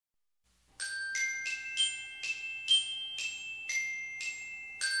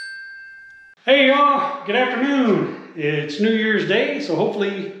Hey y'all, good afternoon. It's New Year's Day, so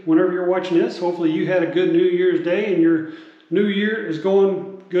hopefully whenever you're watching this, hopefully you had a good New Year's Day and your new year is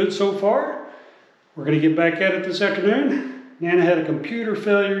going good so far. We're gonna get back at it this afternoon. Nana had a computer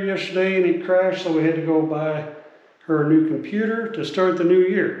failure yesterday and it crashed, so we had to go buy her a new computer to start the new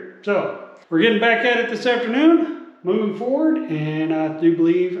year. So we're getting back at it this afternoon, moving forward, and I do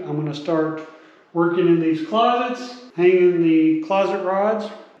believe I'm gonna start working in these closets, hanging the closet rods.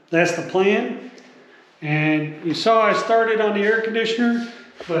 That's the plan. And you saw I started on the air conditioner,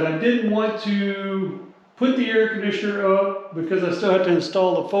 but I didn't want to put the air conditioner up because I still had to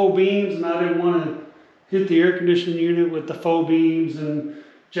install the faux beams, and I didn't want to hit the air conditioning unit with the faux beams and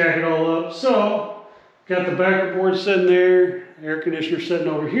jack it all up. So got the backup board sitting there, air conditioner sitting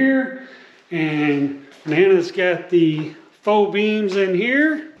over here, and Nana's got the faux beams in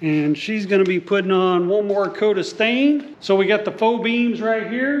here, and she's going to be putting on one more coat of stain. So we got the faux beams right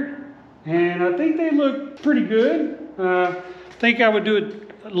here, and I think they look pretty good. I think I would do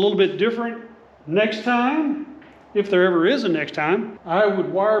it a little bit different next time, if there ever is a next time. I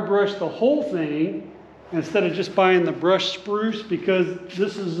would wire brush the whole thing instead of just buying the brushed spruce, because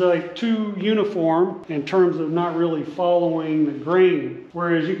this is like too uniform in terms of not really following the grain.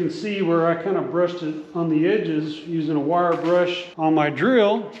 Whereas you can see where I kind of brushed it on the edges using a wire brush on my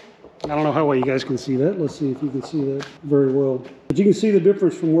drill. I don't know how well you guys can see that. Let's see if you can see that very well. But you can see the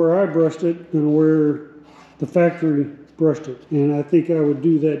difference from where I brushed it and where the factory brushed it. And I think I would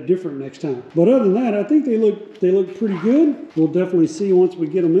do that different next time. But other than that, I think they look pretty good. We'll definitely see once we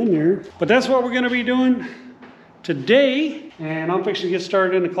get them in there. But that's what we're gonna be doing today. And I'm fixing to get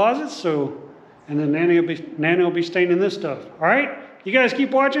started in the closets. And then Nana will be staining this stuff. All right, you guys keep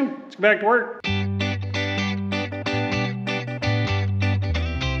watching. Let's get back to work.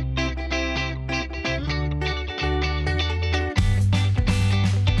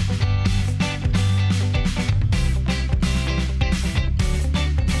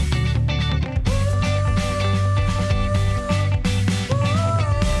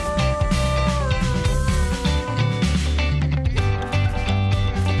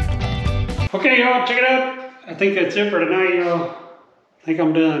 Okay, y'all, check it out. I think that's it for tonight, y'all. I think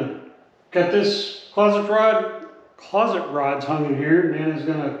I'm done. Got this closet rods hung in here. Nana's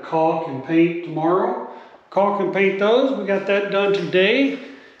gonna caulk and paint tomorrow. Caulk and paint those. We got that done today.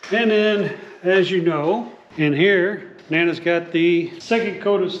 And then, as you know, in here, Nana's got the second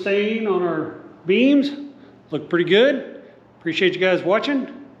coat of stain on our beams. Look pretty good. Appreciate you guys watching.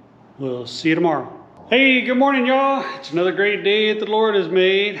 We'll see you tomorrow. Hey, good morning, y'all. It's another great day that the Lord has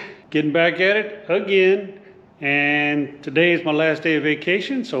made. Getting back at it again, and today is my last day of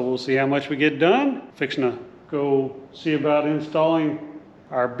vacation, so we'll see how much we get done. Fixing to go see about installing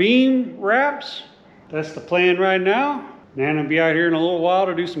our beam wraps. That's the plan right now. Nana will be out here in a little while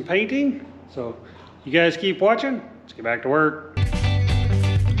to do some painting, so you guys keep watching. Let's get back to work.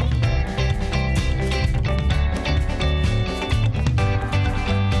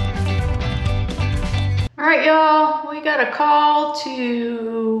 All right, y'all, we got a call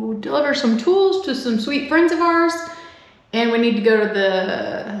to deliver some tools to some sweet friends of ours, and we need to go to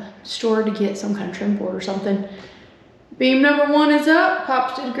the store to get some kind of trim board or something. Beam number 1 is up.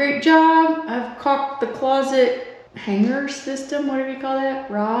 Pops did a great job. I've caulked the closet hanger system, whatever you call that,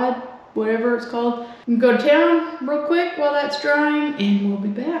 rod, whatever it's called. We can go to town real quick while that's drying, and we'll be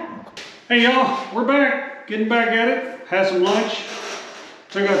back. Hey y'all, we're back, getting back at it. Had some lunch,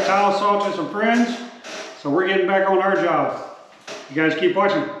 took a towel saw to some friends. So we're getting back on our job. You guys keep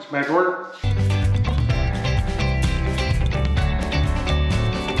watching. It's back to work.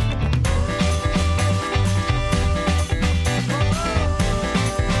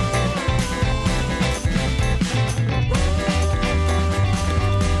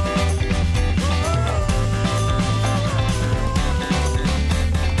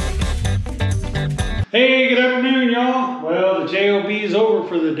 Hey, good afternoon, y'all. Well, the JOB is over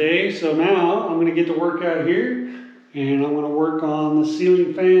for the day, so now I'm gonna get to work out here, and I'm gonna work on the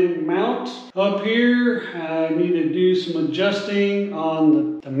ceiling fan mount. Up here, I need to do some adjusting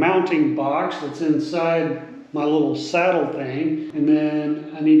on the mounting box that's inside my little saddle thing, and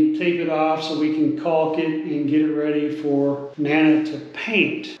then I need to take it off so we can caulk it and get it ready for Nana to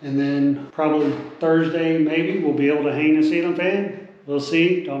paint. And then probably Thursday, maybe, we'll be able to hang the ceiling fan. We'll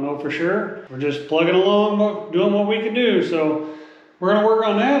see, don't know for sure. We're just plugging along, doing what we can do. So we're gonna work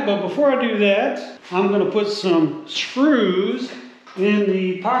on that, but before I do that, I'm gonna put some screws in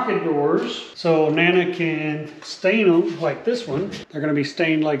the pocket doors so Nana can stain them like this one. They're gonna be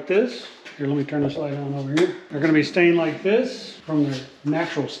stained like this. Here, let me turn this light on over here. They're gonna be stained like this from their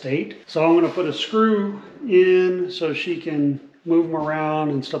natural state. So I'm gonna put a screw in so she can move them around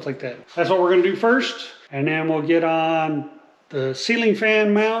and stuff like that. That's what we're gonna do first. And then we'll get on the ceiling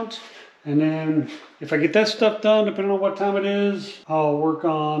fan mount. And then if I get that stuff done, depending on what time it is, I'll work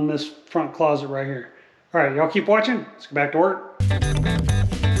on this front closet right here. All right, y'all keep watching. Let's get back to work.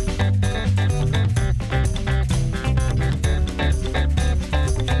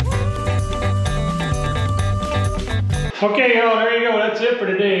 Okay, y'all, there you go. That's it for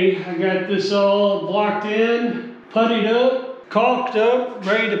today. I got this all blocked in, puttied up, caulked up,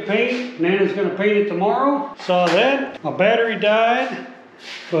 ready to paint. Nana's gonna paint it tomorrow. Saw that. My battery died.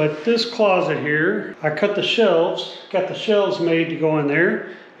 But this closet here, I cut the shelves, got the shelves made to go in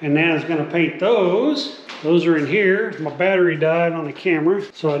there, and Nana's gonna paint those. Those are in here. My battery died on the camera,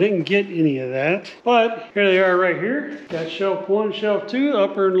 so I didn't get any of that. But here they are right here. Got shelf 1, shelf 2,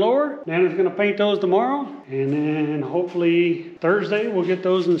 upper and lower. Nana's gonna paint those tomorrow, and then hopefully Thursday we'll get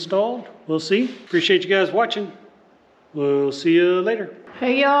those installed. We'll see. Appreciate you guys watching. We'll see you later.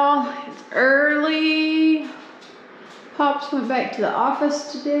 Hey y'all, it's early. Pops went back to the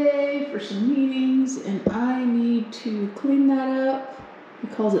office today for some meetings, and I need to clean that up. He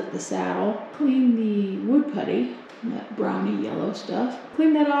calls it the saddle. Clean the wood putty, that browny yellow stuff.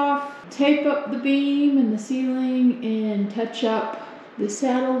 Clean that off, tape up the beam and the ceiling, and touch up the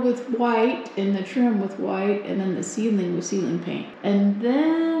saddle with white and the trim with white, and then the ceiling with ceiling paint. And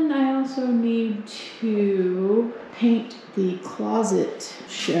then I also need to paint the closet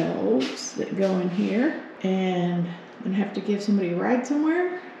shelves that go in here, and I'm gonna have to give somebody a ride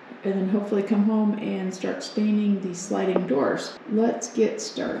somewhere, and then hopefully come home and start staining these sliding doors. Let's get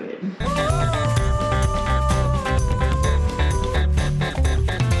started.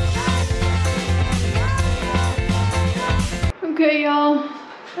 Okay, y'all,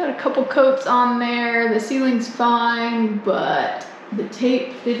 got a couple coats on there. The ceiling's fine, but the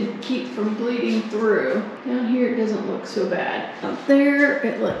tape didn't keep from bleeding through. Down here it doesn't look so bad. Up there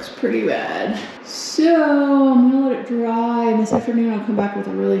it looks pretty bad. So I'm gonna let it dry, and this afternoon I'll come back with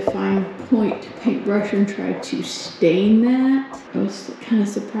a really fine point paintbrush and try to stain that. I was kind of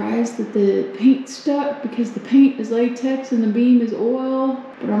surprised that the paint stuck because the paint is latex and the beam is oil,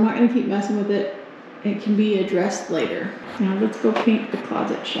 but I'm not gonna keep messing with it. It can be addressed later. Now let's go paint the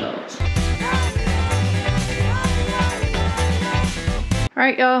closet shelves. All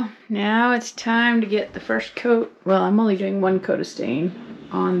right, y'all, now it's time to get the first coat. Well, I'm only doing 1 coat of stain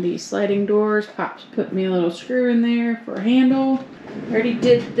on the sliding doors. Pops put me a little screw in there for a handle. I already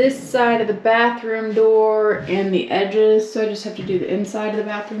did this side of the bathroom door and the edges, so I just have to do the inside of the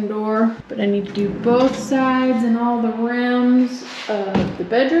bathroom door. But I need to do both sides and all the rims of the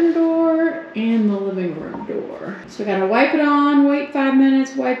bedroom door and the living room door. So I gotta wipe it on, wait 5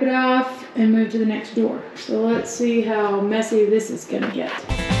 minutes, wipe it off, and move to the next door. So let's see how messy this is gonna get.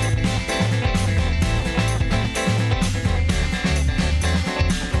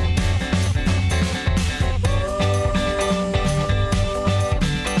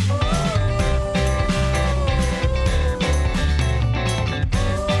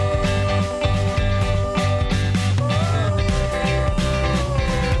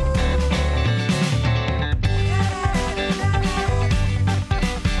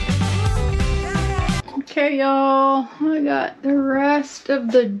 Okay, y'all, I got the rest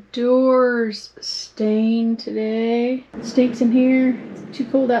of the doors stained today. It stinks in here. It's too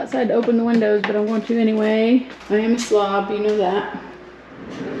cold outside to open the windows, but I'm going to anyway. I am a slob, you know that.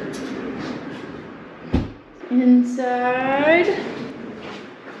 Inside.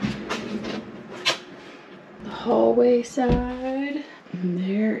 The hallway side. And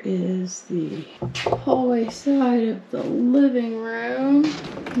there is the hallway side of the living room.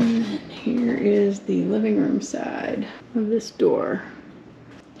 And then here is the living room side of this door.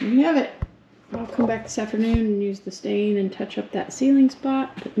 There you have it. I'll come back this afternoon and use the stain and touch up that ceiling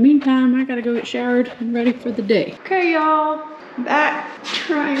spot. But in the meantime, I gotta go get showered and ready for the day. Okay, y'all. Back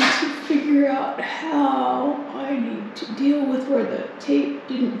trying to figure out how I need to deal with where the tape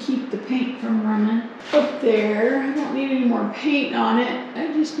didn't keep the paint from running. Up there, I don't need any more paint on it.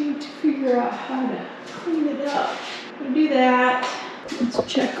 I just need to figure out how to clean it up. I'm gonna do that. Let's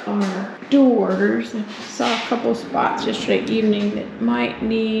check our doors. I saw a couple spots yesterday evening that might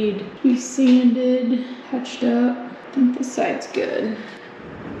need to be sanded, touched up. I think this side's good.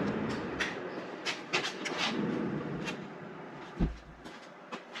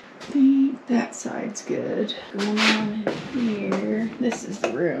 I think that side's good. Going on in here. This is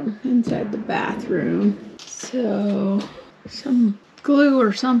the room inside the bathroom. So some glue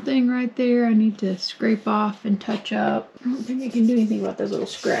or something right there I need to scrape off and touch up. I don't think I can do anything about those little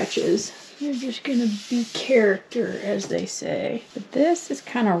scratches. They're just gonna be character, as they say. But this is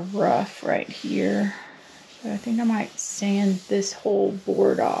kind of rough right here. So I think I might sand this whole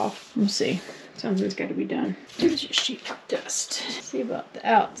board off. We'll see. Something's got to be done. It's just sheetrock dust. Let's see about the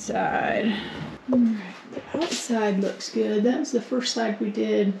outside. Alright, the outside looks good. That was the first side we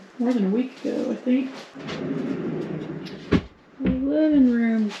did more than a week ago, I think. The living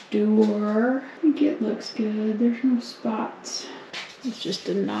room door. I think it looks good. There's no spots. It's just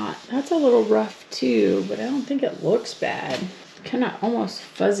a knot. That's a little rough too, but I don't think it looks bad. Kind of almost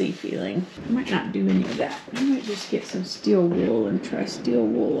fuzzy feeling. I might not do any of that. I might just get some steel wool and try steel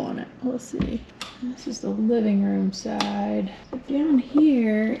wool on it. Let's see. This is the living room side. But down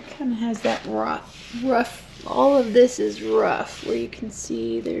here, it kind of has that rough. All of this is rough, where you can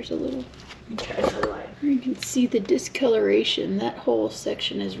see there's a little. Let me try the light. You can see the discoloration. That whole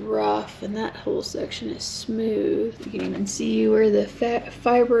section is rough, and that whole section is smooth. You can even see where the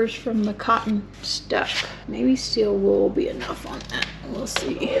fibers from the cotton stuck. Maybe steel wool will be enough on that. We'll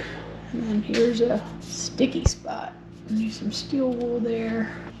see. And then here's a sticky spot. Use some steel wool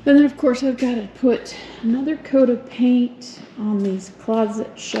there. And then of course I've got to put another coat of paint on these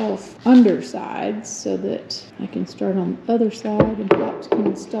closet shelf undersides so that I can start on the other side and Pops can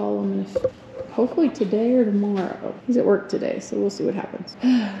install them hopefully today or tomorrow. He's at work today, so we'll see what happens.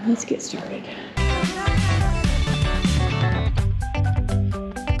 Let's get started.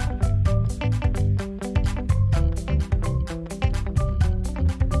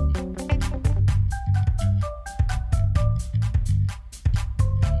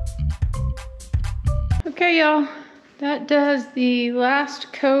 Okay, y'all, that does the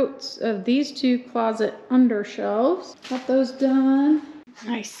last coats of these two closet undershelves. Got those done.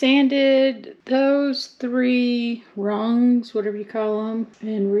 I sanded those 3 rungs, whatever you call them,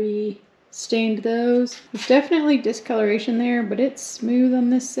 and re-stained those. There's definitely discoloration there, but it's smooth on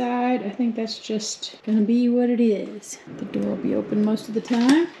this side. I think that's just gonna be what it is. The door will be open most of the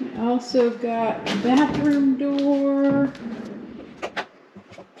time. I also got a bathroom door.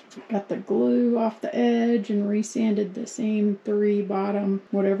 Got the glue off the edge and resanded the same 3 bottom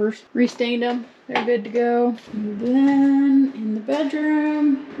whatevers. Restained them. They're good to go. And then in the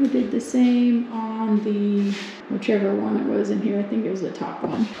bedroom, we did the same on the whichever one it was in here. I think it was the top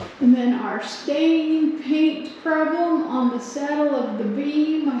one. And then our stain paint problem on the saddle of the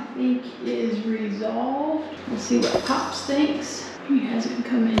beam, I think, is resolved. We'll see what Pops thinks. He hasn't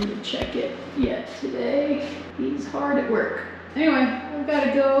come in to check it yet today. He's hard at work. Anyway, I've got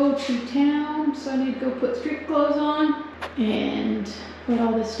to go to town, so I need to go put street clothes on and let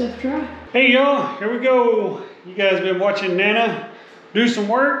all this stuff dry. Hey y'all, here we go. You guys been watching Nana do some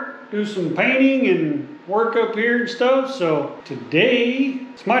work, do some painting and work up here and stuff. So today,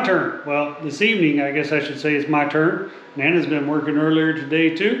 it's my turn. Well, this evening, I guess I should say it's my turn. Nana's been working earlier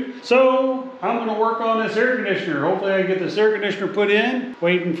today too. So I'm gonna work on this air conditioner. Hopefully I can get this air conditioner put in.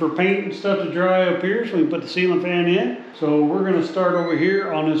 Waiting for paint and stuff to dry up here so we can put the ceiling fan in. So we're gonna start over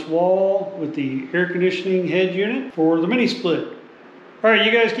here on this wall with the air conditioning head unit for the mini split. All right,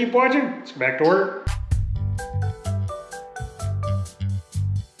 you guys keep watching. Let's get back to work.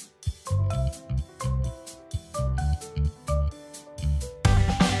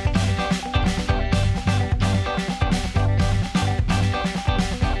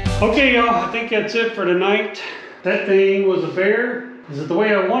 Okay, y'all, I think that's it for tonight. That thing was a fair. Is it the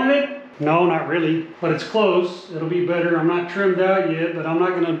way I wanted it? No, not really, but it's close. It'll be better. I'm not trimmed out yet, but I'm not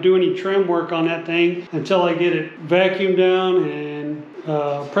gonna do any trim work on that thing until I get it vacuumed down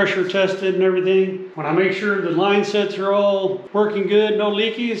and pressure tested and everything. When I make sure the line sets are all working good, no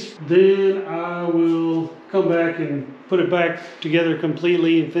leakies, then I will come back and put it back together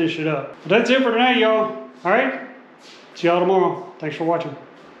completely and finish it up. But that's it for tonight, y'all. All right, see y'all tomorrow. Thanks for watching.